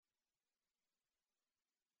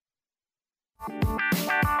Welcome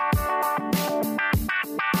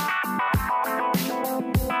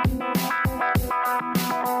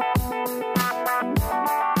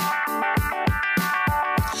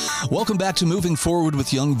back to Moving Forward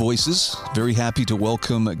with Young Voices. Very happy to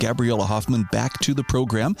welcome Gabriella Hoffman back to the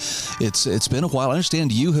program. It's been a while. I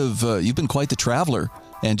understand you've been quite the traveler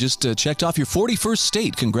and just checked off your 41st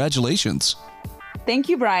state. Congratulations. Thank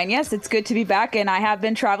you, Bryan. Yes, it's good to be back, and I have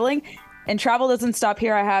been traveling. And travel doesn't stop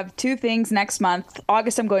here. I have two things next month.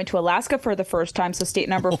 August, I'm going to Alaska for the first time, so state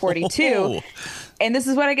number 42. And this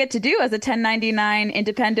is what I get to do as a 1099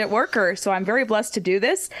 independent worker. So I'm very blessed to do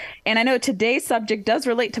this. And I know today's subject does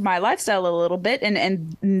relate to my lifestyle a little bit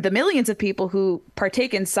and the millions of people who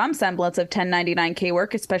partake in some semblance of 1099K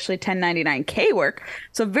work, especially 1099K work.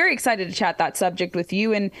 So very excited to chat that subject with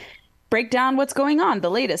you and break down what's going on,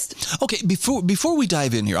 the latest. Okay, before we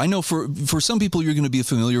dive in here, I know for some people you're going to be a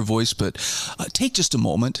familiar voice, but take just a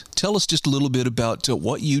moment. Tell us just a little bit about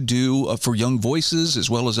what you do for Young Voices as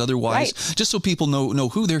well as otherwise, just so people know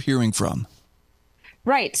who they're hearing from.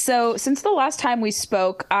 Right. So since the last time we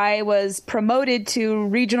spoke, I was promoted to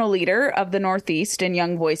regional leader of the Northeast in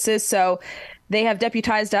Young Voices. So they have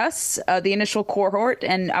deputized us, the initial cohort,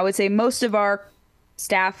 and I would say most of our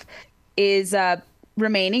staff is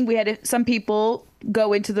remaining. We had some people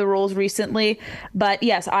go into the roles recently, but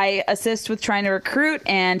yes, I assist with trying to recruit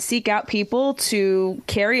and seek out people to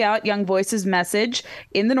carry out Young Voices message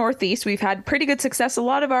in the Northeast. We've had pretty good success. A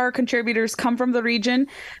lot of our contributors come from the region,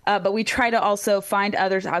 but we try to also find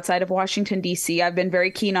others outside of Washington, D.C. I've been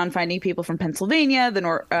very keen on finding people from Pennsylvania,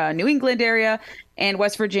 the New England area, and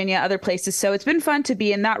West Virginia, other places. So it's been fun to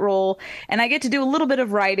be in that role. And I get to do a little bit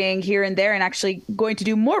of writing here and there and actually going to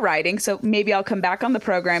do more writing. So maybe I'll come back on the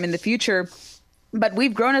program in the future. But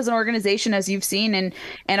we've grown as an organization, as you've seen,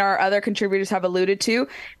 and our other contributors have alluded to,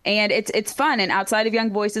 and it's fun. And outside of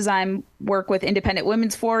Young Voices, I work with Independent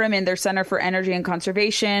Women's Forum and their Center for Energy and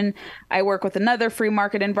Conservation. I work with another free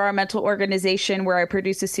market environmental organization where I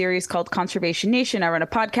produce a series called Conservation Nation. I run a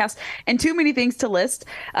podcast, and too many things to list.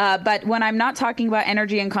 But when I'm not talking about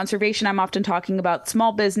energy and conservation, I'm often talking about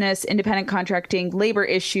small business, independent contracting, labor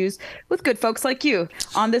issues with good folks like you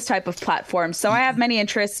on this type of platform. So I have many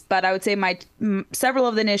interests, but I would say several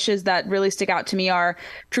of the niches that really stick out to me are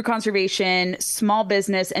true conservation, small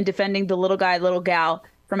business, and defending the little guy, little gal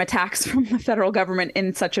from attacks from the federal government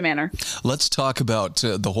in such a manner. Let's talk about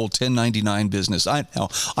the whole 1099 business. I'm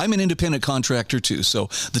an independent contractor too, so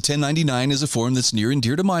the 1099 is a form that's near and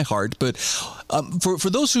dear to my heart. But for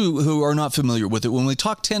those who are not familiar with it, when we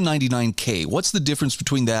talk 1099K, what's the difference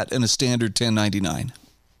between that and a standard 1099?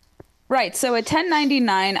 Right. So a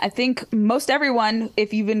 1099, I think most everyone,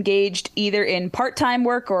 if you've engaged either in part-time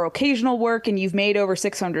work or occasional work and you've made over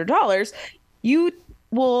 $600, you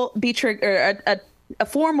will be triggered. A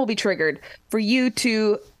form will be triggered for you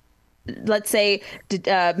to, let's say,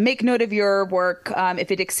 make note of your work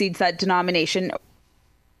if it exceeds that denomination.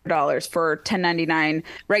 Dollars for 1099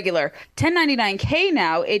 regular. 1099K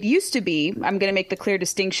now, it used to be, I'm going to make the clear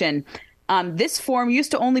distinction. This form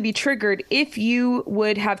used to only be triggered if you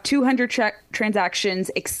would have 200 transactions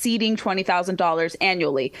exceeding $20,000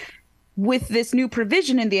 annually. With this new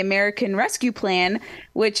provision in the American Rescue Plan,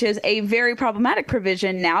 which is a very problematic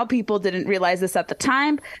provision now, people didn't realize this at the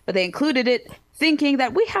time, but they included it thinking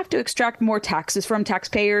that we have to extract more taxes from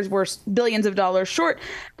taxpayers. We're billions of dollars short.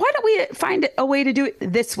 Why don't we find a way to do it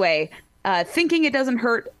this way? Thinking it doesn't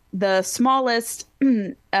hurt the smallest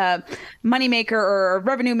moneymaker or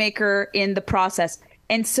revenue maker in the process.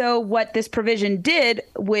 And so what this provision did,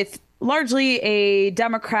 with largely a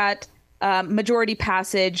Democrat majority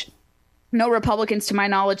passage, no Republicans, to my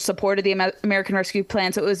knowledge, supported the American Rescue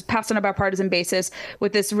Plan. So it was passed on a bipartisan basis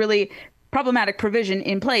with this really problematic provision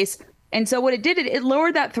in place. And so what it did, it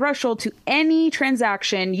lowered that threshold to any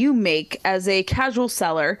transaction you make as a casual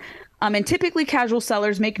seller. And typically casual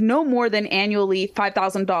sellers make no more than annually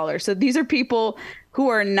 $5,000. So these are people who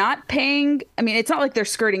are not paying. I mean, it's not like they're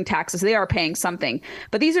skirting taxes. They are paying something.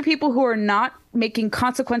 But these are people who are not making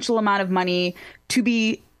consequential amount of money to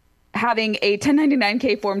be having a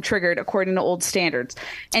 1099K form triggered according to old standards.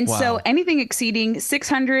 And so anything exceeding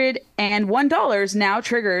 $601 now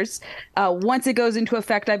triggers once it goes into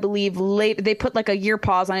effect. I believe late, they put like a year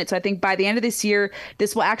pause on it. So I think by the end of this year,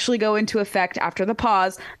 this will actually go into effect after the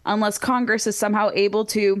pause, unless Congress is somehow able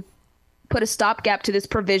to put a stopgap to this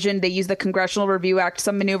provision. They use the Congressional Review Act,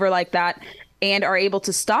 some maneuver like that, and are able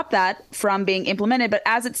to stop that from being implemented. But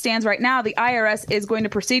as it stands right now, the IRS is going to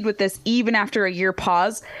proceed with this even after a year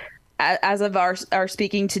pause, as of our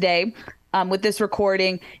speaking today with this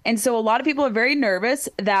recording. And so a lot of people are very nervous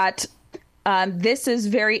that this is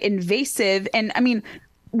very invasive. And I mean,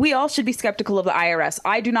 we all should be skeptical of the IRS.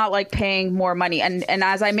 I do not like paying more money. And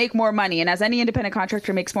as I make more money, and as any independent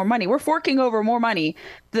contractor makes more money, we're forking over more money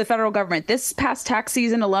to the federal government. This past tax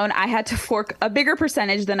season alone, I had to fork a bigger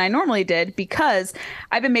percentage than I normally did because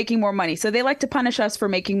I've been making more money. So they like to punish us for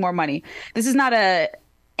making more money. This is not a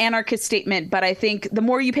anarchist statement, but I think the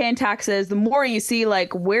more you pay in taxes, the more you see,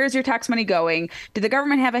 like, where's your tax money going? Did the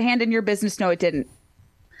government have a hand in your business? No, it didn't.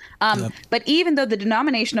 But even though the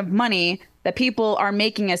denomination of money that people are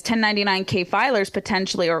making as 1099K filers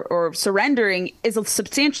potentially or surrendering is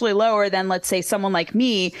substantially lower than, let's say, someone like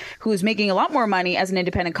me who's making a lot more money as an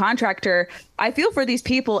independent contractor, I feel for these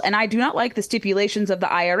people. And I do not like the stipulations of the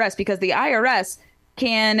IRS because the IRS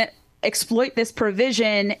can exploit this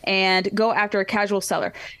provision and go after a casual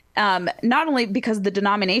seller. Not only because the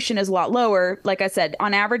denomination is a lot lower, like I said,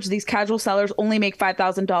 on average, these casual sellers only make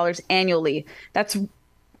 $5,000 annually. That's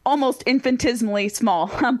almost infinitesimally small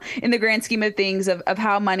in the grand scheme of things of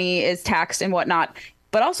how money is taxed and whatnot.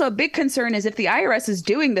 But also a big concern is if the IRS is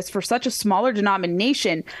doing this for such a smaller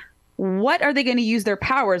denomination, what are they going to use their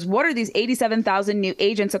powers? What are these 87,000 new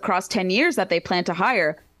agents across 10 years that they plan to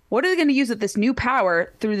hire? What are they going to use with this new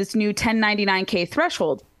power through this new 1099K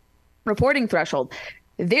threshold, reporting threshold?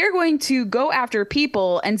 They're going to go after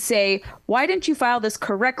people and say, why didn't you file this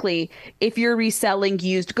correctly if you're reselling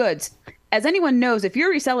used goods? As anyone knows, if you're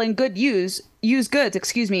reselling used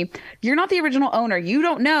goods, you're not the original owner. You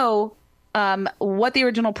don't know what the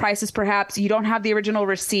original price is, perhaps. You don't have the original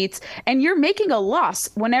receipts, and you're making a loss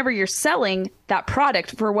whenever you're selling that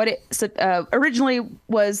product for what it originally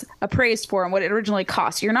was appraised for and what it originally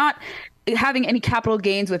cost. You're not having any capital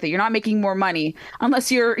gains with it. You're not making more money unless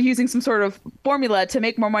you're using some sort of formula to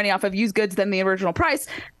make more money off of used goods than the original price.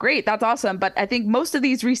 Great. That's awesome. But I think most of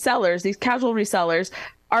these resellers, these casual resellers,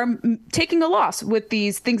 are taking a loss with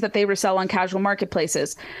these things that they resell on casual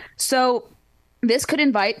marketplaces. So this could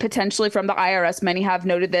invite potentially from the IRS. Many have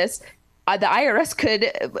noted this. The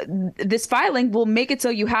IRS this filing will make it so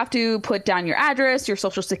you have to put down your address, your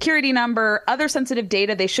social security number, other sensitive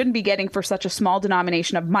data they shouldn't be getting for such a small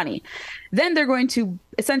denomination of money. Then they're going to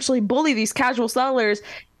essentially bully these casual sellers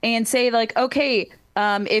and say, like, okay,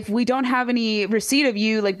 if we don't have any receipt of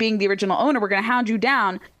you, like, being the original owner, we're going to hound you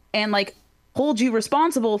down and, like, hold you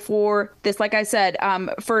responsible for this. Like I said,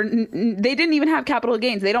 they didn't even have capital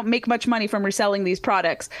gains. They don't make much money from reselling these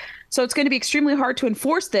products. So it's going to be extremely hard to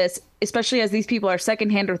enforce this, especially as these people are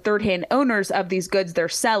secondhand or third-hand owners of these goods they're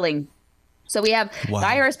selling. So we have the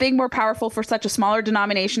IRS being more powerful for such a smaller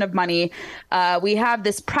denomination of money. We have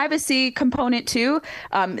this privacy component too,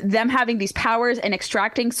 them having these powers and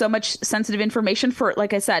extracting so much sensitive information for,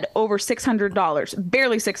 like I said, over $600,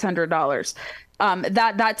 barely $600.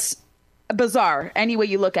 That's bizarre any way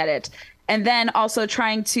you look at it. And then also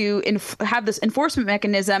trying to have this enforcement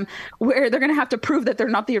mechanism where they're going to have to prove that they're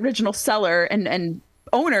not the original seller and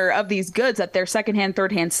owner of these goods, that they're secondhand,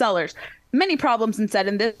 third-hand sellers. Many problems instead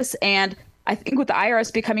in this. And I think with the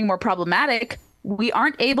IRS becoming more problematic, we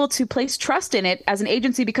aren't able to place trust in it as an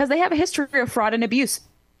agency because they have a history of fraud and abuse.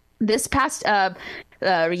 This past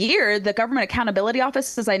year, the Government Accountability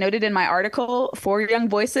Office, as I noted in my article for Young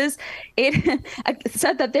Voices, it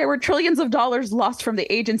said that there were trillions of dollars lost from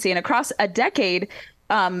the agency. And across a decade,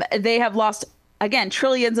 they have lost, again,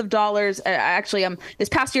 trillions of dollars. Actually, this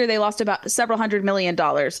past year, they lost about several $100 million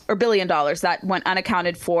or $1 billion that went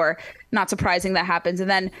unaccounted for. Not surprising that happens. And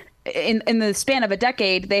then in the span of a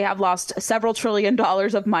decade, they have lost several $1 trillion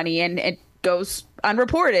of money, and it goes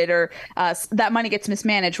unreported, or that money gets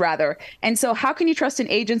mismanaged rather. And so how can you trust an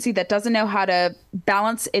agency that doesn't know how to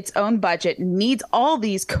balance its own budget, needs all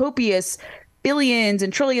these copious billions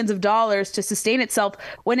and trillions of dollars to sustain itself,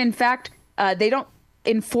 when in fact they don't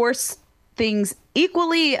enforce things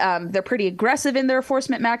equally? They're pretty aggressive in their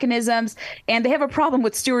enforcement mechanisms, and they have a problem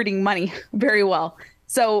with stewarding money very well.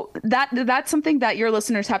 So that's something that your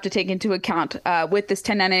listeners have to take into account with this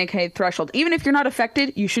 1099K threshold. Even if you're not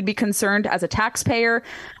affected, you should be concerned as a taxpayer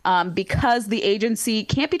because the agency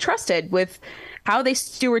can't be trusted with how they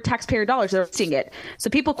steward taxpayer dollars. They're seeing it. So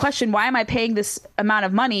people question, why am I paying this amount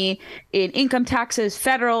of money in income taxes,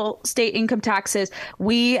 federal, state income taxes?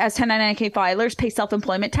 We, as 1099K filers, pay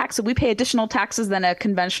self-employment tax. So we pay additional taxes than a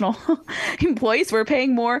conventional employee. So we're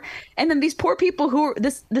paying more. And then these poor people who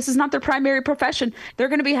this is not their primary profession, they're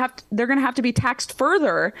going to have to be taxed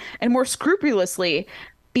further and more scrupulously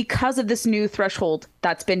because of this new threshold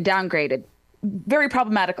that's been downgraded. Very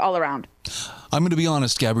problematic all around. I'm going to be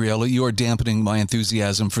honest, Gabriella, you are dampening my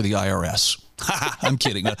enthusiasm for the IRS. I'm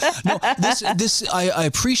kidding. No, I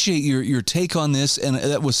appreciate your take on this, and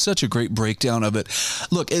that was such a great breakdown of it.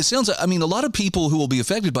 Look, it sounds like, I mean, a lot of people who will be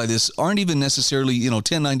affected by this aren't even necessarily,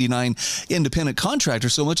 1099 independent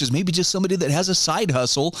contractors so much as maybe just somebody that has a side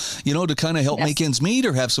hustle, to kind of help make ends meet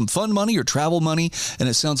or have some fun money or travel money. And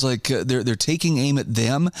it sounds like they're taking aim at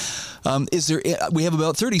them. We have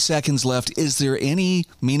about 30 seconds left. Is there any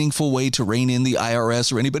meaningful way to rein in the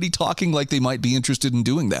IRS or anybody talking like they might be interested in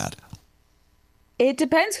doing that? It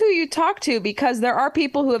depends who you talk to, because there are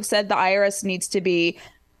people who have said the IRS needs to be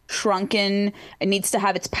shrunken. It needs to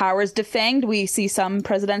have its powers defanged. We see some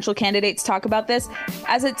presidential candidates talk about this.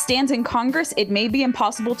 As it stands in Congress, it may be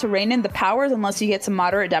impossible to rein in the powers unless you get some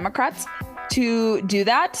moderate Democrats to do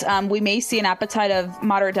that. We may see an appetite of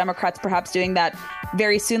moderate Democrats perhaps doing that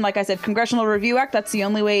very soon. Like I said, Congressional Review Act, that's the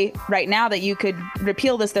only way right now that you could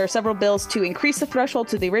repeal this. There are several bills to increase the threshold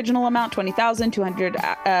to the original amount, 20,000, 200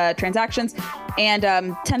 transactions, and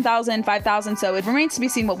 10,000, 5,000. So it remains to be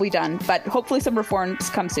seen what we've done, but hopefully some reforms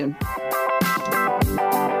come soon.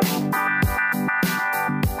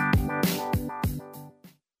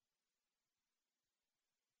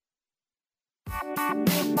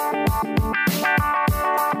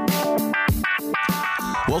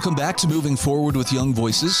 Welcome back to Moving Forward with Young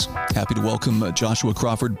Voices. Happy to welcome Joshua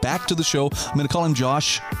Crawford back to the show. I'm going to call him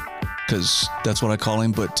Josh because that's what I call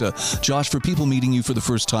him. But Josh, for people meeting you for the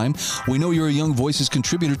first time, we know you're a Young Voices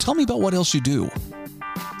contributor. Tell me about what else you do.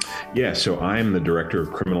 Yeah, so I'm the Director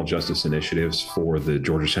of Criminal Justice Initiatives for the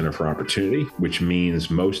Georgia Center for Opportunity, which means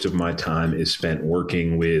most of my time is spent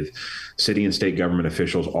working with city and state government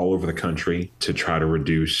officials all over the country to try to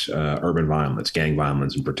reduce urban violence, gang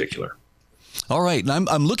violence in particular. All right. And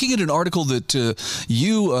I'm looking at an article that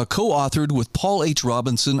you co-authored with Paul H.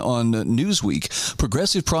 Robinson on Newsweek,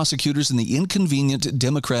 Progressive Prosecutors and the Inconvenient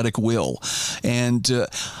Democratic Will. And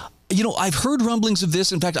I've heard rumblings of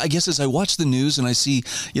this. In fact, I guess as I watch the news and I see,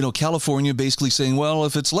 California basically saying, well,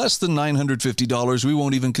 if it's less than $950, we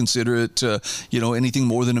won't even consider it, anything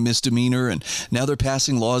more than a misdemeanor. And now they're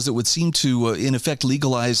passing laws that would seem to, in effect,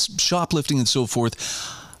 legalize shoplifting and so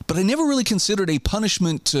forth. But I never really considered a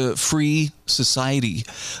punishment-free society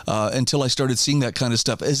until I started seeing that kind of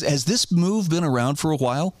stuff. Has this move been around for a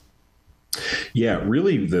while? Yeah,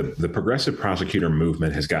 really, the progressive prosecutor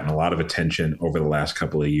movement has gotten a lot of attention over the last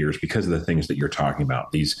couple of years because of the things that you're talking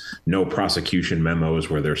about. These no prosecution memos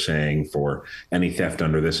where they're saying for any theft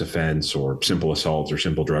under this offense or simple assaults or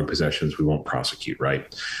simple drug possessions, we won't prosecute,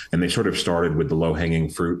 right? And they sort of started with the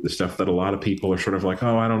low-hanging fruit, the stuff that a lot of people are sort of like,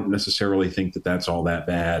 oh, I don't necessarily think that that's all that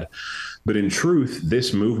bad. But in truth,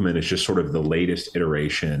 this movement is just sort of the latest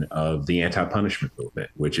iteration of the anti-punishment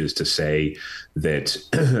movement, which is to say that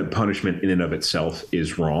punishment in and of itself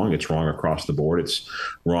is wrong. It's wrong across the board. It's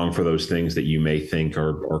wrong for those things that you may think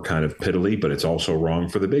are kind of piddly, but it's also wrong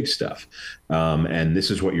for the big stuff. And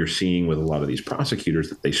this is what you're seeing with a lot of these prosecutors,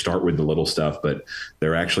 that they start with the little stuff, but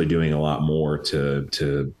they're actually doing a lot more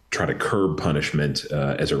to try to curb punishment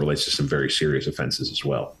as it relates to some very serious offenses as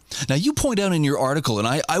well. Now, you point out in your article,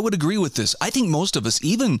 and I would agree with this, I think most of us,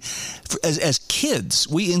 even as kids,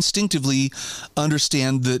 we instinctively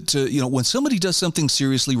understand that, when somebody does something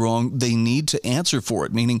seriously wrong, they need to answer for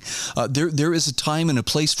it, meaning there is a time and a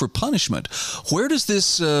place for punishment. Where does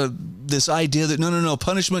this idea that, no,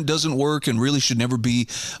 punishment doesn't work and really should never be,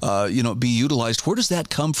 be utilized, where does that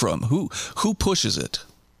come from? Who pushes it?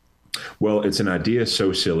 Well, it's an idea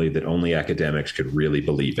so silly that only academics could really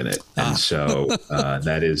believe in it. And so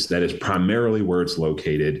that is primarily where it's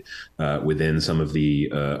located within some of the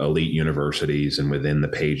elite universities and within the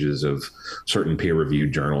pages of certain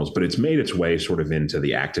peer-reviewed journals. But it's made its way sort of into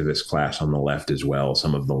the activist class on the left as well,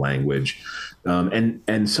 some of the language.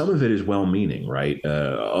 And some of it is well-meaning, right?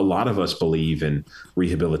 A lot of us believe in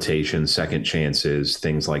rehabilitation, second chances,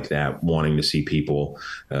 things like that, wanting to see people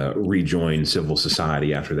rejoin civil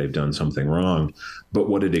society after they've done something wrong. But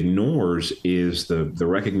what it ignores is the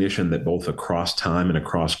recognition that both across time and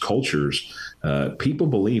across cultures, people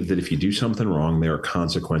believe that if you do something wrong, there are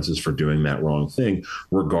consequences for doing that wrong thing,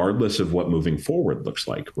 regardless of what moving forward looks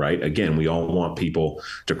like, right? Again, we all want people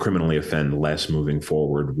to criminally offend less moving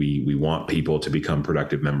forward. We want people to become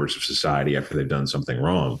productive members of society after they've done something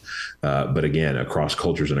wrong. But again, across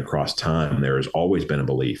cultures and across time, there has always been a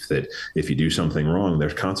belief that if you do something wrong,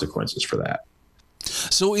 there's consequences for that.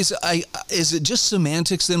 So Is it just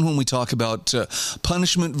semantics then when we talk about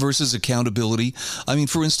punishment versus accountability? I mean,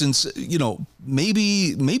 for instance,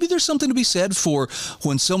 maybe there's something to be said for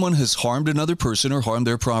when someone has harmed another person or harmed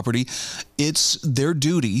their property, it's their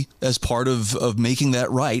duty as part of making that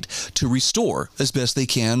right to restore as best they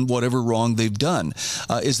can whatever wrong they've done.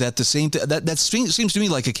 Is that the same? That seems to me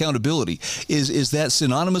like accountability. Is that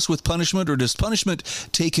synonymous with punishment, or does punishment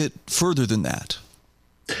take it further than that?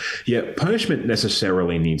 Yeah, punishment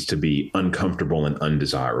necessarily needs to be uncomfortable and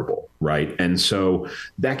undesirable, right? And so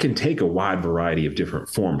that can take a wide variety of different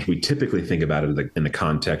forms. We typically think about it in the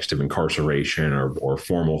context of incarceration or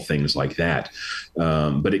formal things like that.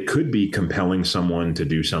 But it could be compelling someone to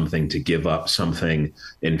do something, to give up something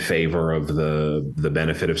in favor of the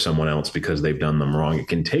benefit of someone else because they've done them wrong. It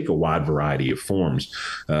can take a wide variety of forms.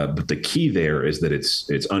 But the key there is that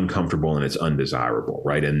it's uncomfortable and it's undesirable,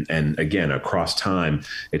 right? And again, across time,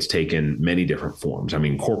 it's taken many different forms. I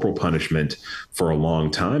mean, corporal punishment for a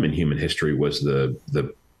long time in human history was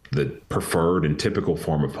the preferred and typical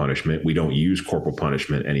form of punishment. We don't use corporal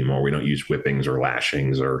punishment anymore. We don't use whippings or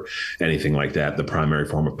lashings or anything like that. The primary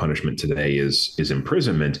form of punishment today is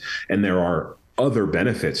imprisonment, and there are other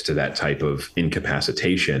benefits to that type of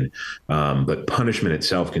incapacitation, but punishment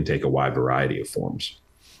itself can take a wide variety of forms.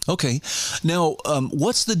 Okay. Now,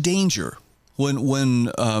 what's the danger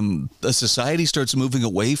when a society starts moving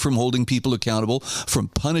away from holding people accountable, from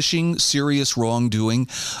punishing serious wrongdoing?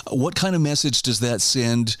 What kind of message does that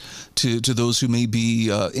send to those who may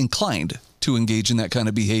be inclined to engage in that kind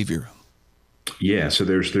of behavior? Yeah, so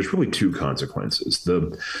there's really two consequences.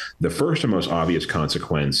 The first and most obvious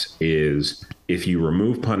consequence is if you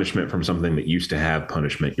remove punishment from something that used to have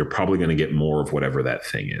punishment, you're probably going to get more of whatever that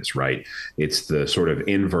thing is, right? It's the sort of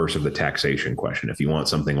inverse of the taxation question. If you want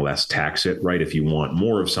something less, tax it, right? If you want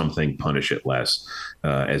more of something, punish it less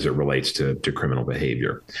as it relates to criminal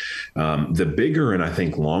behavior. The bigger and I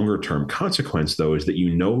think longer term consequence, though, is that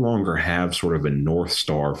you no longer have sort of a North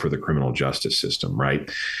Star for the criminal justice system, right?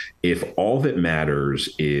 If all that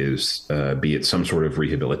matters is, be it some sort of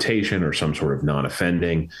rehabilitation or some sort of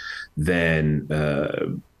non-offending, then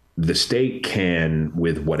the state can,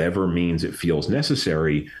 with whatever means it feels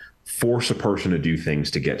necessary, force a person to do things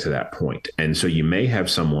to get to that point. And so you may have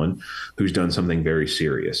someone who's done something very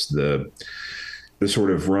serious. The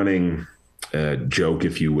sort of running joke,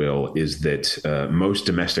 if you will, is that most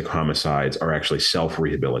domestic homicides are actually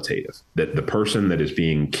self-rehabilitative, that the person that is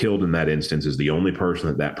being killed in that instance is the only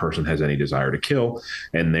person that person has any desire to kill,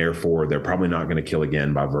 and therefore they're probably not going to kill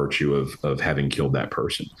again by virtue of having killed that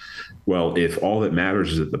person. Well, if all that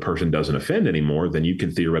matters is that the person doesn't offend anymore, then you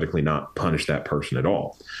can theoretically not punish that person at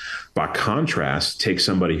all. By contrast, take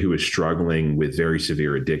somebody who is struggling with very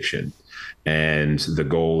severe addiction, and the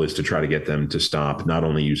goal is to try to get them to stop not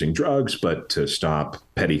only using drugs, but to stop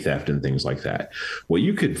petty theft and things like that. Well,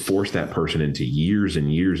 you could force that person into years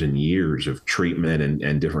and years and years of treatment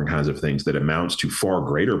and different kinds of things that amounts to far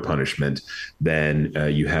greater punishment than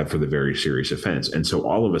you have for the very serious offense. And so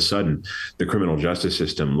all of a sudden, the criminal justice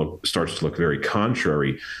system starts to look very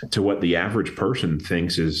contrary to what the average person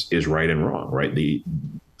thinks is right and wrong, right?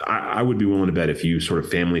 I would be willing to bet if you sort of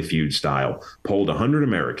Family Feud style polled 100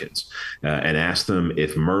 Americans and asked them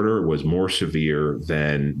if murder was more severe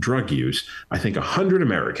than drug use, I think 100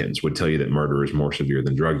 Americans would tell you that murder is more severe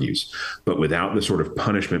than drug use. But without the sort of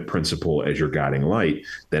punishment principle as your guiding light,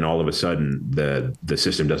 then all of a sudden the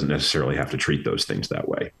system doesn't necessarily have to treat those things that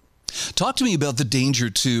way. Talk to me about the danger,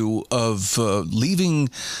 too, of leaving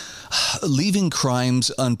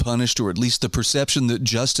crimes unpunished, or at least the perception that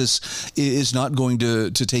justice is not going to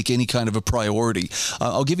take any kind of a priority.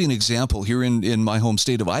 I'll give you an example here in my home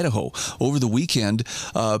state of Idaho. Over the weekend,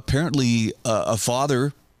 apparently a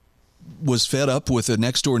father was fed up with a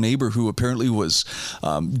next door neighbor who apparently was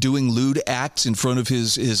doing lewd acts in front of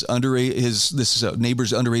his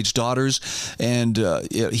neighbor's underage daughters, and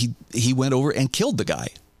he went over and killed the guy.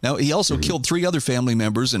 Now, he also killed 3 other family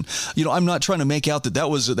members. And, I'm not trying to make out that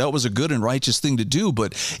was a good and righteous thing to do,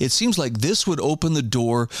 but it seems like this would open the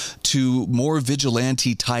door to more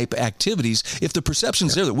vigilante type activities if the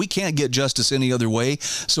perception's there that we can't get justice any other way.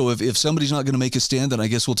 So if somebody's not going to make a stand, then I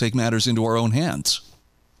guess we'll take matters into our own hands.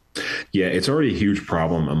 Yeah, it's already a huge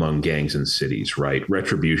problem among gangs in cities, right?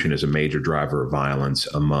 Retribution is a major driver of violence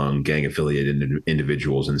among gang-affiliated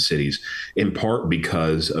individuals in cities, in part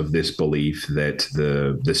because of this belief that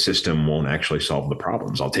the system won't actually solve the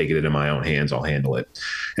problems. I'll take it into my own hands. I'll handle it.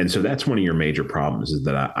 And so that's one of your major problems, is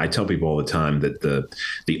that I tell people all the time that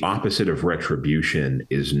the opposite of retribution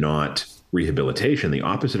is not rehabilitation, the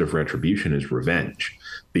opposite of retribution is revenge.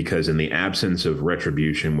 Because in the absence of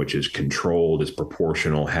retribution, which is controlled, is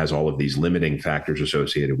proportional, has all of these limiting factors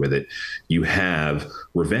associated with it, you have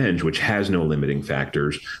revenge, which has no limiting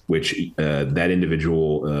factors, which that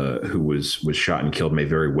individual who was shot and killed may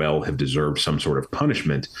very well have deserved some sort of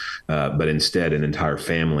punishment, but instead an entire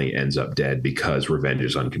family ends up dead because revenge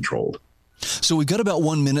is uncontrolled. So we've got about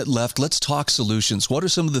 1 minute left. Let's talk solutions. What are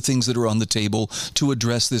some of the things that are on the table to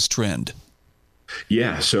address this trend?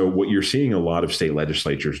 Yeah. So what you're seeing a lot of state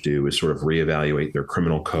legislatures do is sort of reevaluate their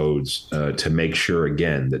criminal codes to make sure,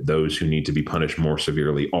 again, that those who need to be punished more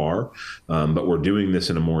severely are. But we're doing this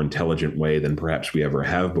in a more intelligent way than perhaps we ever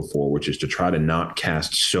have before, which is to try to not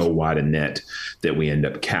cast so wide a net that we end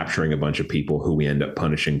up capturing a bunch of people who we end up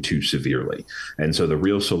punishing too severely. And so the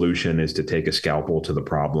real solution is to take a scalpel to the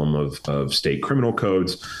problem of state criminal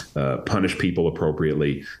codes, punish people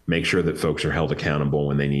appropriately, make sure that folks are held accountable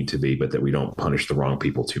when they need to be, but that we don't punish the wrong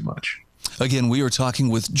people too much. Again, we are talking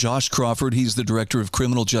with Josh Crawford. He's the Director of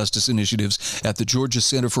Criminal Justice Initiatives at the Georgia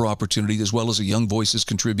Center for Opportunity, as well as a Young Voices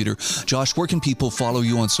contributor. Josh, where can people follow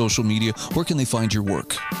you on social media? Where can they find your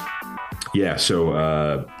work? Yeah,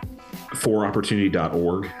 so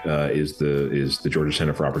foropportunity.org is the Georgia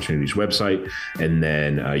Center for Opportunity's website. And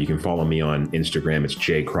then you can follow me on Instagram. It's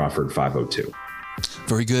jcrawford502.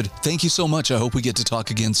 Very good. Thank you so much. I hope we get to talk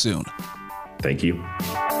again soon. Thank you.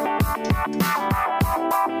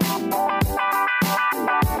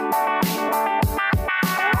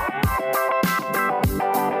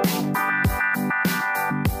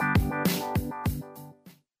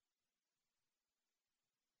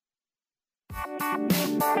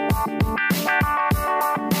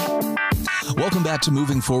 Welcome back to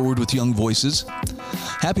Moving Forward with Young Voices.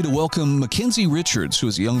 Happy to welcome Mackenzie Richards, who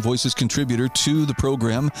is a Young Voices contributor to the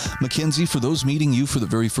program. Mackenzie, for those meeting you for the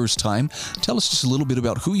very first time, tell us just a little bit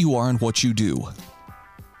about who you are and what you do.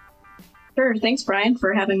 Sure. Thanks, Bryan,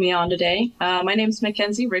 for having me on today. My name is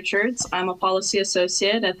Mackenzie Richards. I'm a policy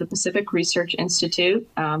associate at the Pacific Research Institute,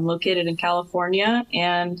 located in California,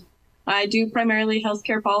 and I do primarily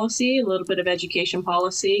healthcare policy, a little bit of education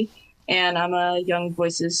policy, and I'm a Young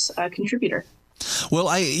Voices contributor. Well,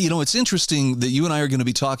 it's interesting that you and I are going to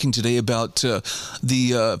be talking today about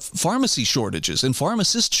the pharmacy shortages and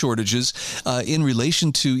pharmacist shortages in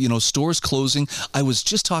relation to, stores closing. I was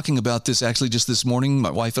just talking about this actually just this morning. My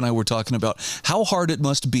wife and I were talking about how hard it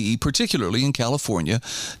must be, particularly in California,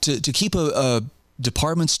 to keep a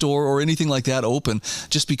department store or anything like that open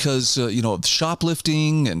just because, of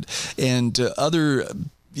shoplifting and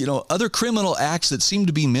other criminal acts that seem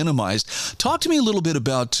to be minimized. Talk to me a little bit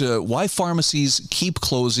about why pharmacies keep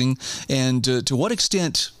closing and to what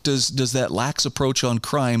extent does that lax approach on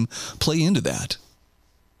crime play into that?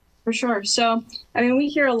 For sure. So, we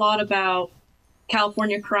hear a lot about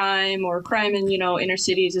California crime or crime in, inner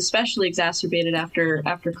cities, especially exacerbated after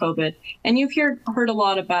COVID. And you've heard a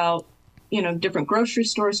lot about different grocery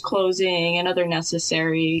stores closing and other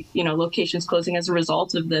necessary, locations closing as a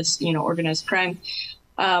result of this, organized crime.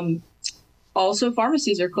 Also,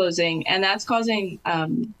 pharmacies are closing, and that's causing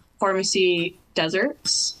pharmacy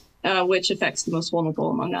deserts, which affects the most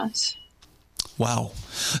vulnerable among us. Wow.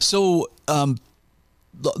 So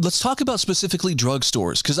let's talk about specifically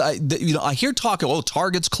drugstores, because I hear talk of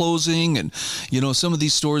Target's closing and some of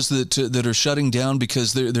these stores that are shutting down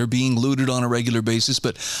because they're being looted on a regular basis,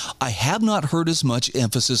 but I have not heard as much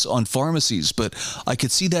emphasis on pharmacies. But I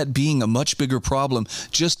could see that being a much bigger problem,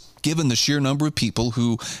 just given the sheer number of people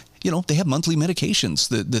who they have monthly medications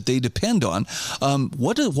that they depend on.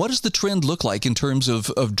 What does the trend look like in terms of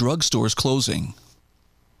drugstores closing?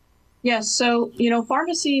 Yes. So,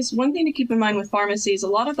 pharmacies, one thing to keep in mind with pharmacies, a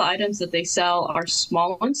lot of the items that they sell are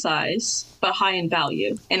small in size, but high in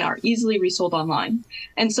value and are easily resold online.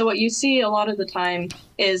 And so what you see a lot of the time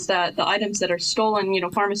is that the items that are stolen,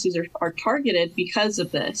 pharmacies are targeted because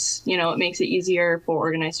of this. It makes it easier for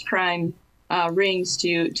organized crime rings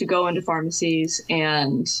to go into pharmacies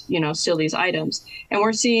and, steal these items. And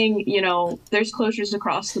we're seeing, there's closures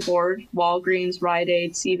across the board. Walgreens, Rite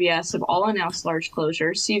Aid, CVS have all announced large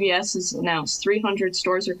closures. CVS has announced 300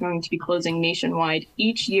 stores are going to be closing nationwide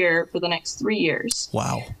each year for the next 3 years.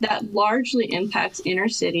 Wow. That largely impacts inner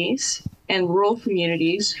cities and rural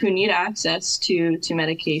communities who need access to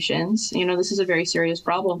medications. This is a very serious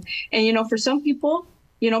problem. And, for some people,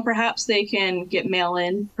 perhaps they can get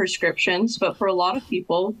mail-in prescriptions, but for a lot of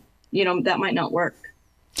people, that might not work.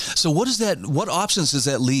 So what options does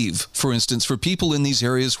that leave, for instance, for people in these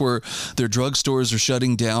areas where their drugstores are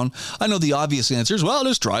shutting down? I know the obvious answer is, well,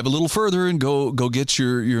 just drive a little further and go get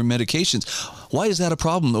your medications. Why is that a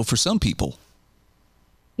problem, though, for some people?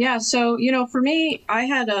 Yeah, so for me, I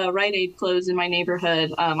had a Rite Aid close in my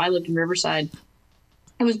neighborhood. I lived in Riverside.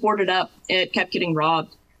 It was boarded up. It kept getting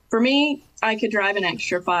robbed. For me, I could drive an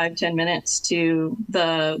extra 5-10 minutes to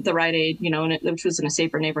the Rite Aid, which was in a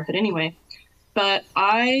safer neighborhood anyway. But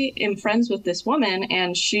I am friends with this woman,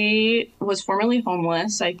 and she was formerly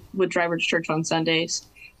homeless. I would drive her to church on Sundays.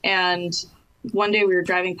 And one day we were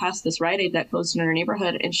driving past this Rite Aid that closed in her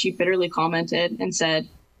neighborhood, and she bitterly commented and said,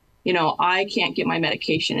 I can't get my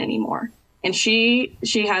medication anymore. And she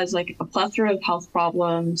has like a plethora of health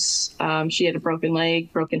problems. She had a broken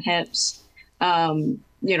leg, broken hips, from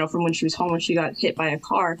when she was homeless, she got hit by a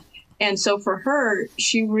car. And so for her,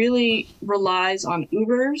 she really relies on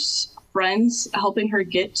Ubers, friends helping her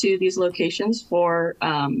get to these locations for,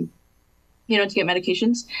 to get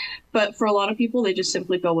medications. But for a lot of people, they just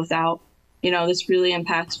simply go without. This really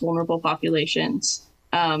impacts vulnerable populations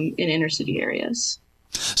in inner city areas.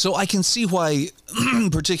 So I can see why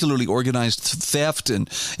particularly organized theft and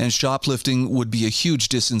shoplifting would be a huge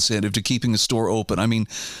disincentive to keeping a store open. I mean,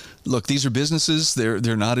 look, these are businesses.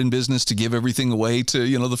 They're not in business to give everything away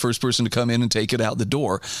to, the first person to come in and take it out the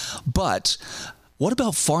door. But what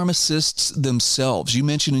about pharmacists themselves? You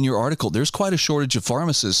mentioned in your article there's quite a shortage of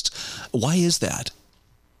pharmacists. Why is that?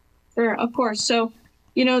 Sure, of course. So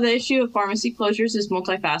the issue of pharmacy closures is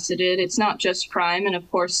multifaceted. It's not just crime. And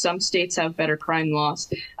of course, some states have better crime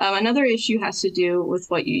laws. Another issue has to do with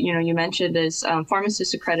what you mentioned is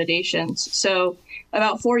pharmacist accreditations. So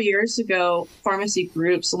about 4 years ago, pharmacy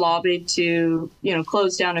groups lobbied to,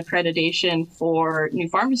 close down accreditation for new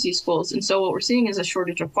pharmacy schools. And so what we're seeing is a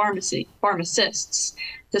shortage of pharmacists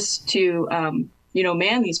just to,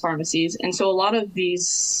 man these pharmacies. And so a lot of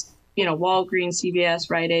these, Walgreens, CVS,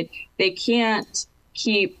 Rite Aid, they can't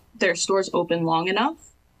keep their stores open long enough.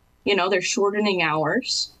 They're shortening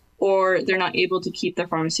hours, or they're not able to keep their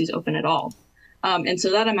pharmacies open at all. And so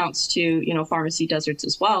that amounts to, pharmacy deserts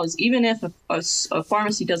as well. Is even if a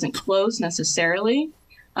pharmacy doesn't close necessarily,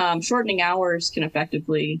 shortening hours can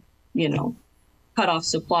effectively, cut off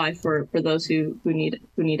supply for those who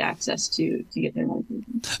need access to get their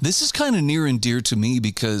medication. This is kind of near and dear to me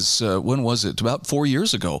because when was it? About 4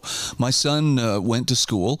 years ago, my son went to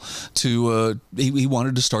school to he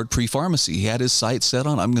wanted to start pre-pharmacy. He had his sights set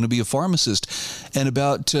on, I'm going to be a pharmacist. And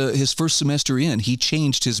about his first semester in, he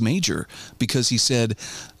changed his major because he said,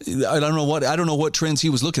 I don't know what trends he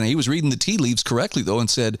was looking at. He was reading the tea leaves correctly though, and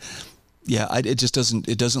said, yeah, it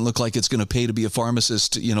doesn't look like it's going to pay to be a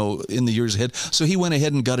pharmacist, in the years ahead. So he went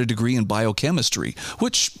ahead and got a degree in biochemistry,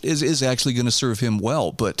 which is actually going to serve him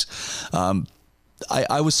well. But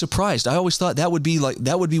I was surprised. I always thought that would be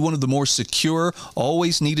one of the more secure,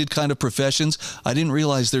 always needed kind of professions. I didn't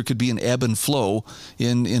realize there could be an ebb and flow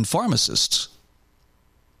in pharmacists.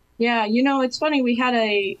 Yeah, it's funny. We had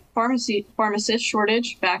a pharmacist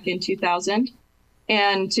shortage back in 2000,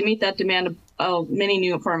 and to meet that demand, many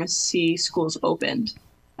new pharmacy schools opened.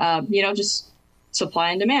 Just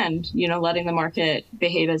supply and demand, letting the market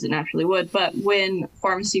behave as it naturally would. But when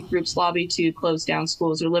pharmacy groups lobby to close down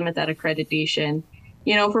schools or limit that accreditation,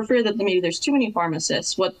 for fear that maybe there's too many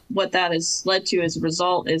pharmacists, what that has led to as a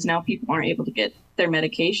result is now people aren't able to get their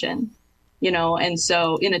medication, and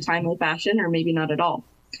so in a timely fashion or maybe not at all.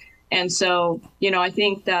 And so, I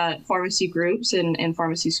think that pharmacy groups and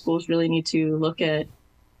pharmacy schools really need to look at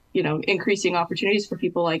increasing opportunities for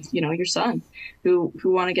people like, your son who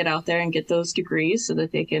want to get out there and get those degrees so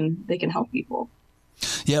that they can help people.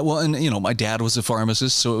 Yeah, well, and my dad was a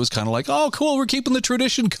pharmacist, so it was kind of like, oh, cool, we're keeping the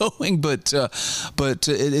tradition going. But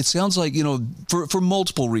it sounds like, for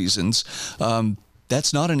multiple reasons,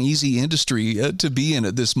 that's not an easy industry to be in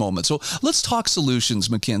at this moment. So let's talk solutions,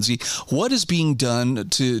 Mackenzie. What is being done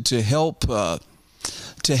to help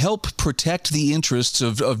protect the interests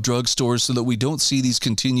of drugstores so that we don't see these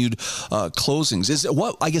continued closings?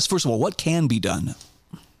 First of all, what can be done?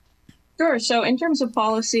 Sure. So in terms of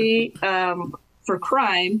policy for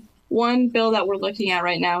crime, one bill that we're looking at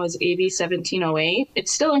right now is AB 1708.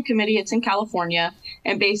 It's still in committee. It's in California.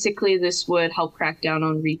 And basically this would help crack down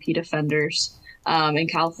on repeat offenders. In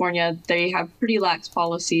California, they have pretty lax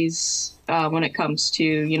policies when it comes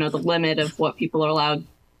to, the limit of what people are allowed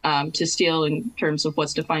to steal in terms of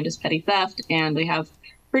what's defined as petty theft. And they have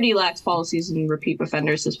pretty lax policies in repeat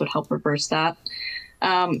offenders. This would help reverse that.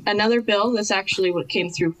 Another bill that's actually what came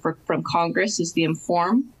through from Congress is the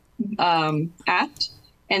Inform Act.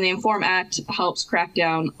 And the Inform Act helps crack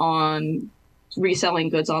down on reselling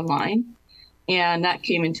goods online. And that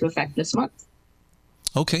came into effect this month.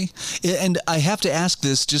 Okay. And I have to ask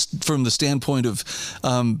this just from the standpoint of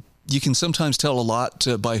you can sometimes tell a lot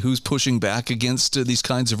by who's pushing back against these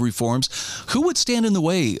kinds of reforms. Who would stand in the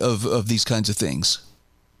way of these kinds of things?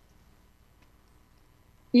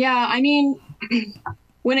 Yeah, I mean,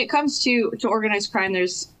 when it comes to organized crime,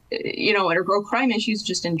 there's or crime issues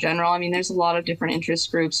just in general. I mean, there's a lot of different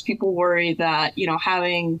interest groups. People worry that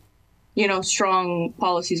having strong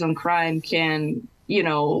policies on crime can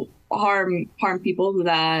harm people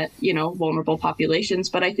that vulnerable populations.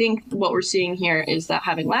 But I think what we're seeing here is that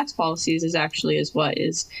having lax policies is actually is what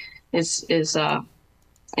is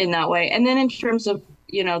in that way. And then in terms of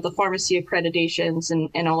the pharmacy accreditations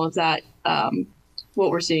and all of that. What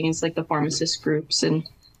we're seeing is like the pharmacist groups and,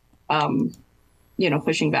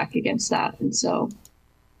 pushing back against that. And so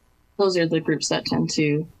those are the groups that tend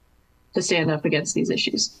to stand up against these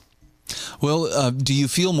issues. Well, do you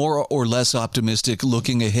feel more or less optimistic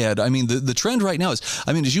looking ahead? I mean, the trend right now is,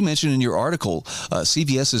 as you mentioned in your article,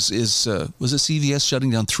 CVS was it CVS shutting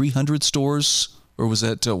down 300 stores, or was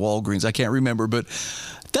that Walgreens? I can't remember, but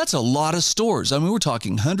that's a lot of stores. I mean, we're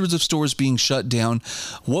talking hundreds of stores being shut down.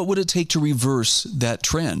 What would it take to reverse that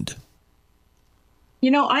trend?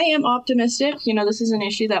 I am optimistic. This is an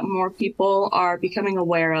issue that more people are becoming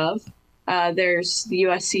aware of. There's the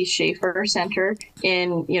USC Schaefer Center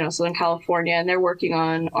in, Southern California, and they're working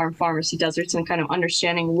on armed pharmacy deserts and kind of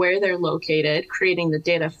understanding where they're located, creating the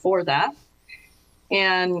data for that.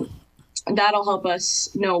 And that'll help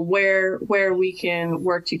us know where we can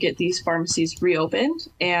work to get these pharmacies reopened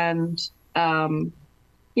and,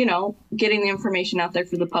 getting the information out there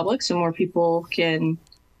for the public so more people can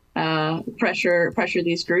pressure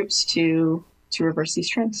these groups to reverse these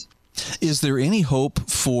trends. Is there any hope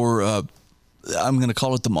for, I'm going to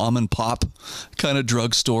call it the mom and pop kind of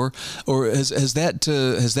drugstore, or has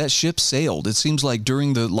that ship sailed? It seems like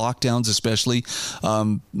during the lockdowns, especially,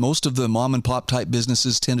 most of the mom and pop type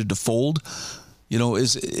businesses tended to fold.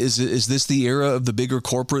 Is this the era of the bigger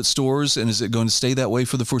corporate stores, and is it going to stay that way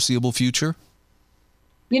for the foreseeable future?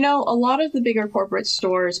 A lot of the bigger corporate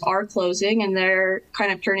stores are closing, and they're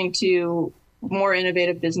kind of turning to more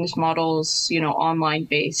innovative business models, online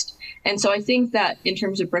based. And so I think that in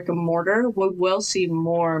terms of brick and mortar, we will see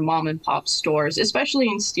more mom and pop stores, especially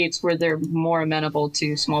in states where they're more amenable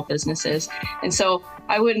to small businesses. And so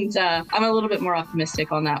I'm a little bit more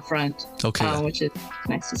optimistic on that front, which is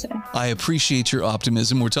nice to say. I appreciate your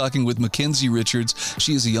optimism. We're talking with Mackenzie Richards.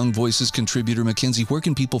 She is a Young Voices contributor. Mackenzie, where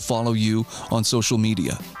can people follow you on social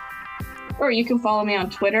media? Or you can follow me on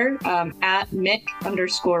Twitter at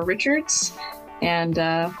Mick_Richards. And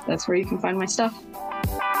that's where you can find my stuff.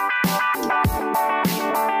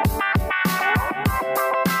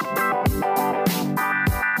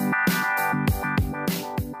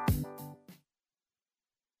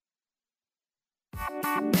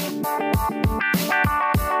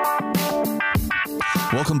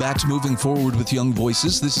 Welcome back to Moving Forward with Young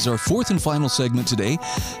Voices. This is our fourth and final segment today.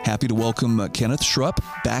 Happy to welcome Kenneth Schrupp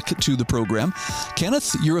back to the program.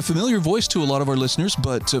 Kenneth, you're a familiar voice to a lot of our listeners,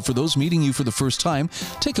 but for those meeting you for the first time,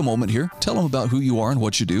 take a moment here. Tell them about who you are and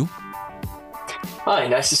what you do. Hi,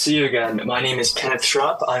 nice to see you again. My name is Kenneth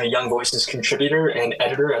Schrupp. I'm a Young Voices contributor and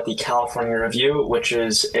editor at the California Review, which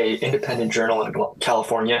is an independent journal in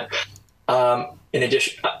California. In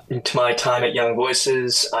addition to my time at Young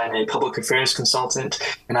Voices, I'm a public affairs consultant,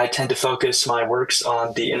 and I tend to focus my works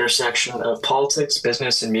on the intersection of politics,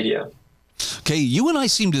 business, and media. Okay, you and I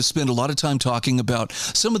seem to spend a lot of time talking about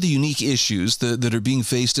some of the unique issues that are being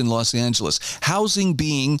faced in Los Angeles, housing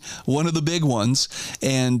being one of the big ones.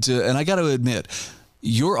 And I got to admit,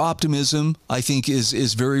 your optimism, I think,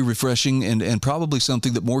 is very refreshing and probably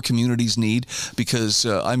something that more communities need, because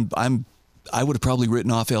I would have probably written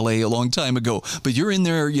off LA a long time ago, but you're in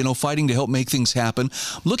there, fighting to help make things happen.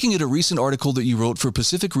 I'm looking at a recent article that you wrote for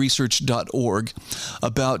pacificresearch.org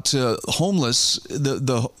about the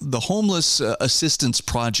homeless assistance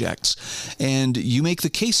projects. And you make the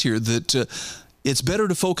case here that it's better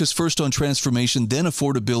to focus first on transformation than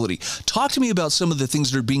affordability. Talk to me about some of the things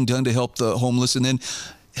that are being done to help the homeless, and then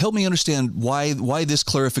help me understand why this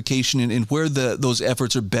clarification and where those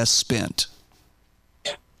efforts are best spent.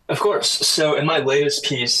 Of course. So in my latest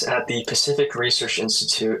piece at the Pacific Research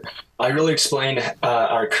Institute, I really explained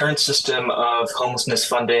our current system of homelessness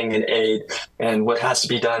funding and aid and what has to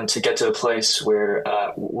be done to get to a place where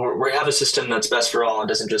we have a system that's best for all and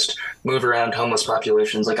doesn't just move around homeless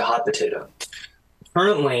populations like a hot potato.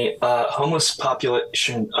 Currently, homeless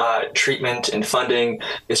population treatment and funding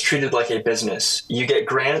is treated like a business. You get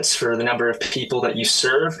grants for the number of people that you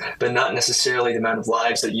serve, but not necessarily the amount of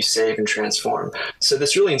lives that you save and transform. So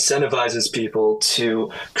this really incentivizes people to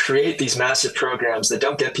create these massive programs that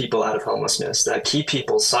don't get people out of homelessness, that keep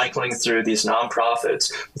people cycling through these nonprofits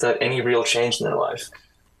without any real change in their life.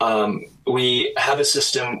 We have a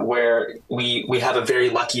system where we have a very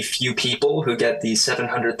lucky few people who get the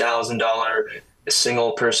 $700,000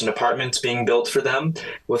 single person apartments being built for them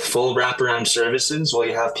with full wraparound services, while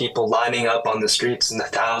you have people lining up on the streets in the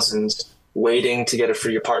thousands waiting to get a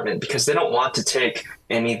free apartment because they don't want to take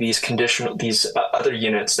any of these other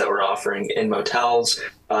units that we're offering in motels.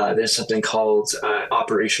 There's something called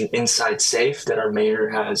Operation Inside Safe that our mayor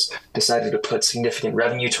has decided to put significant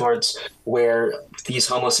revenue towards, where these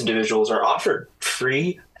homeless individuals are offered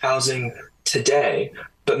free housing today.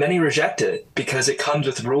 But many reject it because it comes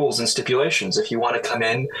with rules and stipulations. If you want to come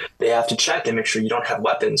in, they have to check and make sure you don't have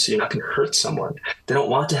weapons so you're not going to hurt someone. They don't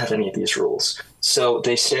want to have any of these rules. So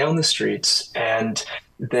they stay on the streets, and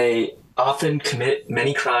they often commit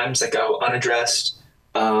many crimes that go unaddressed,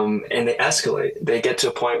 and they escalate. They get to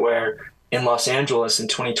a point where in Los Angeles in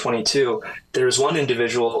 2022, there was one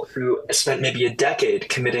individual who spent maybe a decade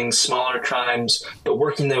committing smaller crimes, but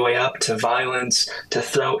working their way up to violence,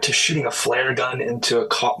 to shooting a flare gun into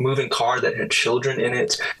a moving car that had children in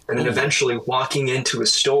it, and then eventually walking into a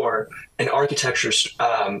store, a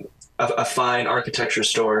fine architecture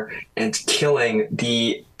store, and killing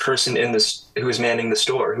the person who was manning the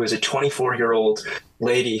store, who was a 24-year-old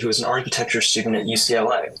lady who was an architecture student at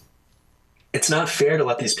UCLA. It's not fair to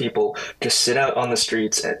let these people just sit out on the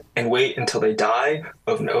streets and wait until they die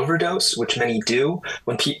of an overdose, which many do.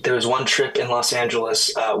 There was one trip in Los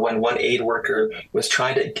Angeles when one aid worker was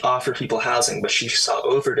trying to offer people housing, but she saw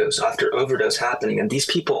overdose after overdose happening. And these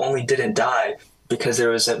people only didn't die because there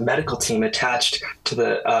was a medical team attached to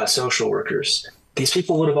the social workers. These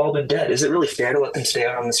people would have all been dead. Is it really fair to let them stay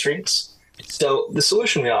out on the streets? So the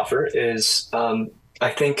solution we offer is, I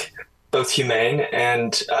think, both humane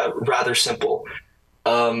and rather simple.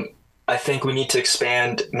 I think we need to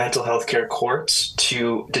expand mental health care courts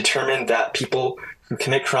to determine that people who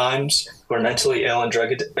commit crimes, who are mentally ill and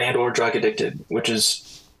or drug addicted, which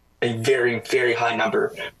is a very, very high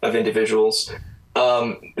number of individuals,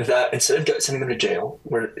 that instead of sending them to jail,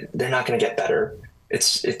 where they're not going to get better,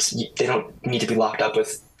 they don't need to be locked up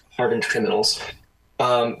with hardened criminals,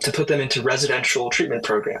 to put them into residential treatment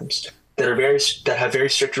programs that have very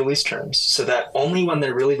strict release terms, so that only when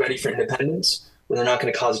they're really ready for independence, when they're not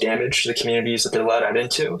going to cause damage to the communities that they're let out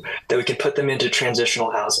into, that we can put them into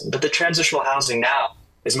transitional housing. But the transitional housing now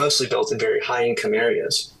is mostly built in very high income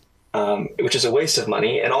areas, which is a waste of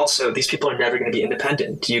money. And also, these people are never going to be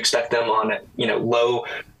independent. Do you expect them on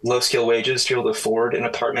low skill wages to be able to afford an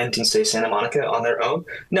apartment in, say, Santa Monica on their own?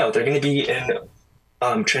 No, they're going to be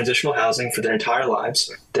in transitional housing for their entire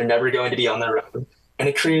lives. They're never going to be on their own. And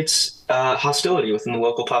it creates hostility within the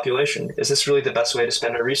local population. Is this really the best way to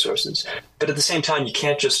spend our resources? But at the same time, you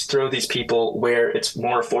can't just throw these people where it's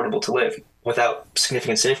more affordable to live without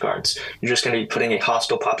significant safeguards. You're just going to be putting a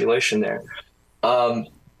hostile population there.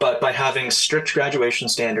 But by having strict graduation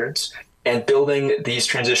standards and building these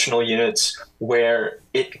transitional units where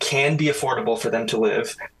it can be affordable for them to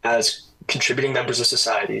live as contributing members of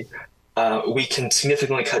society, we can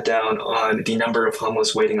significantly cut down on the number of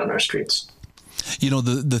homeless waiting on our streets. You know,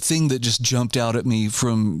 the thing that just jumped out at me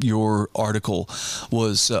from your article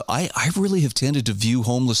was I really have tended to view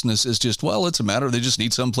homelessness as just, well, it's a matter they just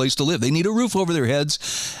need some place to live. They need a roof over their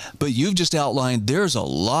heads. But you've just outlined there's a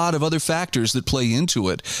lot of other factors that play into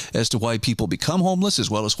it as to why people become homeless, as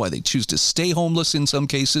well as why they choose to stay homeless in some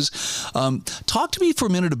cases. Talk to me for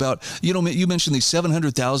a minute about, you mentioned these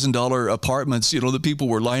 $700,000 apartments, that people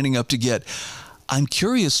were lining up to get. I'm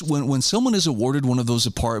curious, when someone is awarded one of those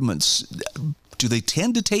apartments, do they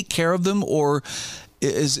tend to take care of them, or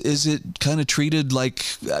is it kind of treated like,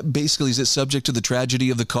 basically, is it subject to the tragedy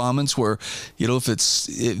of the commons, where, if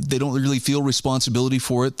they don't really feel responsibility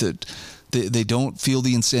for it, that they don't feel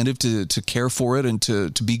the incentive to care for it and to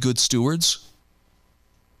be good stewards?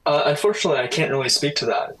 Unfortunately, I can't really speak to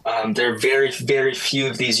that. There are very, very few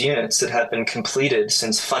of these units that have been completed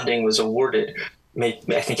since funding was awarded. I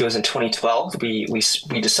think it was in 2012. We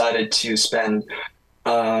decided to spend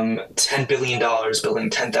 $10 billion building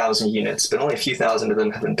 10,000 units, but only a few thousand of them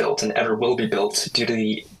have been built and ever will be built due to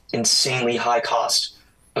the insanely high cost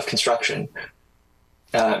of construction.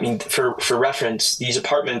 For reference, these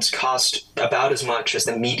apartments cost about as much as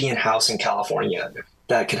the median house in California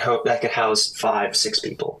that could house 5-6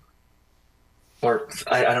 people, or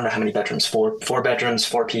I don't know how many bedrooms, four bedrooms,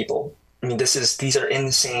 4 people. These are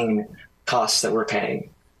insane costs that we're paying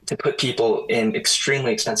to put people in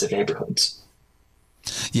extremely expensive neighborhoods.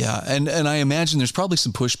 Yeah, and I imagine there's probably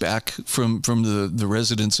some pushback from the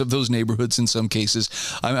residents of those neighborhoods in some cases.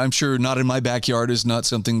 I'm sure Not in My Backyard is not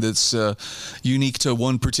something that's unique to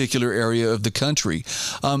one particular area of the country.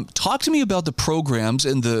 Talk to me about the programs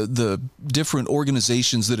and the different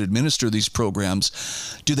organizations that administer these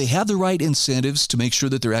programs. Do they have the right incentives to make sure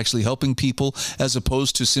that they're actually helping people, as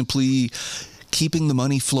opposed to simply keeping the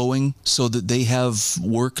money flowing so that they have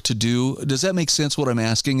work to do? Does that make sense what I'm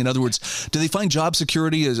asking? In other words, do they find job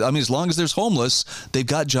security? As long as there's homeless, they've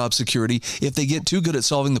got job security. If they get too good at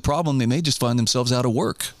solving the problem, they may just find themselves out of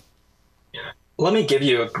work. Let me give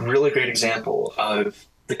you a really great example of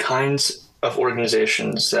the kinds of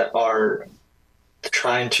organizations that are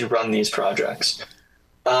trying to run these projects.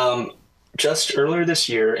 Just earlier this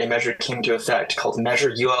year, a measure came into effect called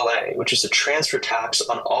Measure ULA, which is a transfer tax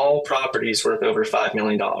on all properties worth over $5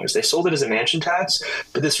 million. They sold it as a mansion tax,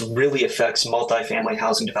 but this really affects multifamily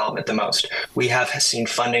housing development the most. We have seen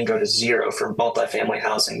funding go to zero for multifamily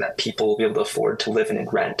housing that people will be able to afford to live in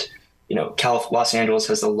and rent. Los Angeles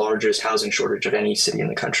has the largest housing shortage of any city in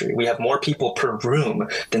the country. We have more people per room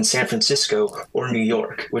than San Francisco or New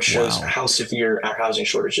York, which shows how severe our housing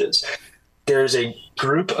shortage is. There's a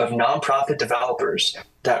group of nonprofit developers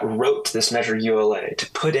that wrote this Measure ULA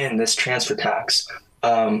to put in this transfer tax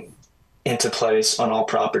into place on all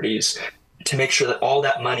properties to make sure that all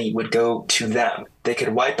that money would go to them. They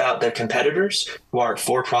could wipe out their competitors who are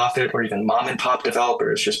for-profit or even mom-and-pop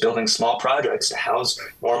developers just building small projects to house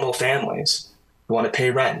normal families who want to pay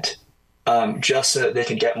rent, just so that they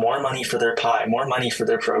could get more money for their pie, more money for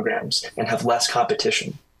their programs, and have less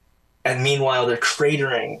competition. And meanwhile, they're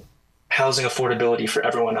cratering housing affordability for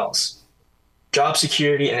everyone else. Job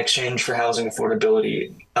security in exchange for housing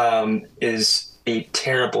affordability is a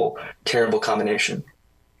terrible, terrible combination.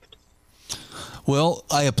 Well,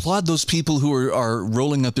 I applaud those people who are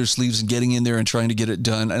rolling up their sleeves and getting in there and trying to get it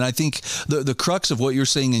done. And I think the crux of what you're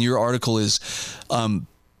saying in your article is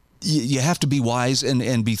you have to be wise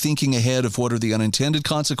and be thinking ahead of what are the unintended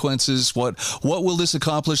consequences, what will this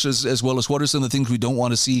accomplish, as well as what are some of the things we don't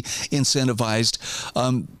want to see incentivized.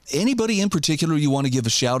 Anybody in particular you want to give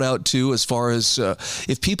a shout out to as far as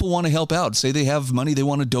if people want to help out, say they have money they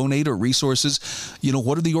want to donate or resources,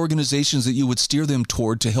 what are the organizations that you would steer them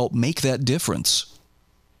toward to help make that difference?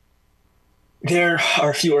 There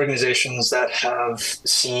are a few organizations that have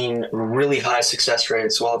seen really high success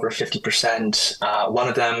rates, well over 50%. One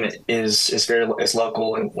of them is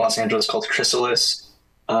local in Los Angeles, called Chrysalis.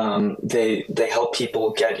 They help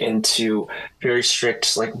people get into very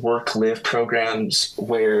strict work-live programs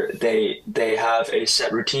where they have a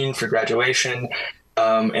set routine for graduation.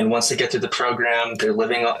 And once they get through the program, they're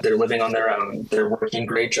living on their own. They're working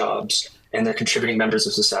great jobs, and they're contributing members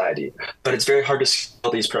of society. But it's very hard to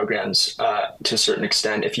scale these programs to a certain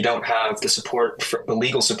extent if you don't have the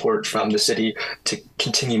legal support from the city to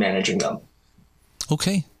continue managing them.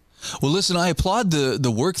 Okay. Well, listen, I applaud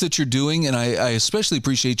the work that you're doing, and I especially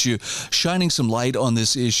appreciate you shining some light on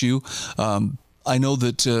this issue. I know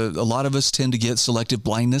that a lot of us tend to get selective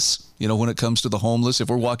blindness, when it comes to the homeless. If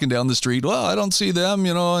we're walking down the street, well, I don't see them,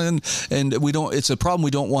 and we don't. It's a problem we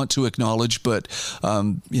don't want to acknowledge. But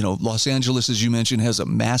Los Angeles, as you mentioned, has a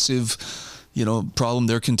massive problem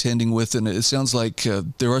they're contending with, and it sounds like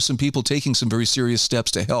there are some people taking some very serious steps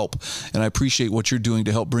to help, and I appreciate what you're doing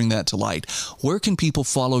to help bring that to light. Where can people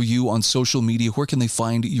follow you on social media? Where can they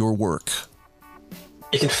find your work?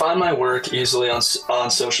 You can find my work easily on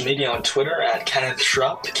social media, on Twitter at Kenneth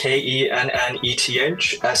Schrupp, KENNETH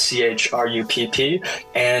SCHRUPP,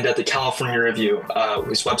 and at the California Review,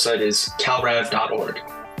 whose website is calrev.org.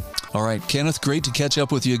 All right, Kenneth, great to catch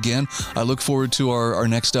up with you again. I look forward to our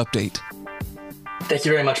next update. Thank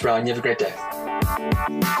you very much, Bryan. You have a great day.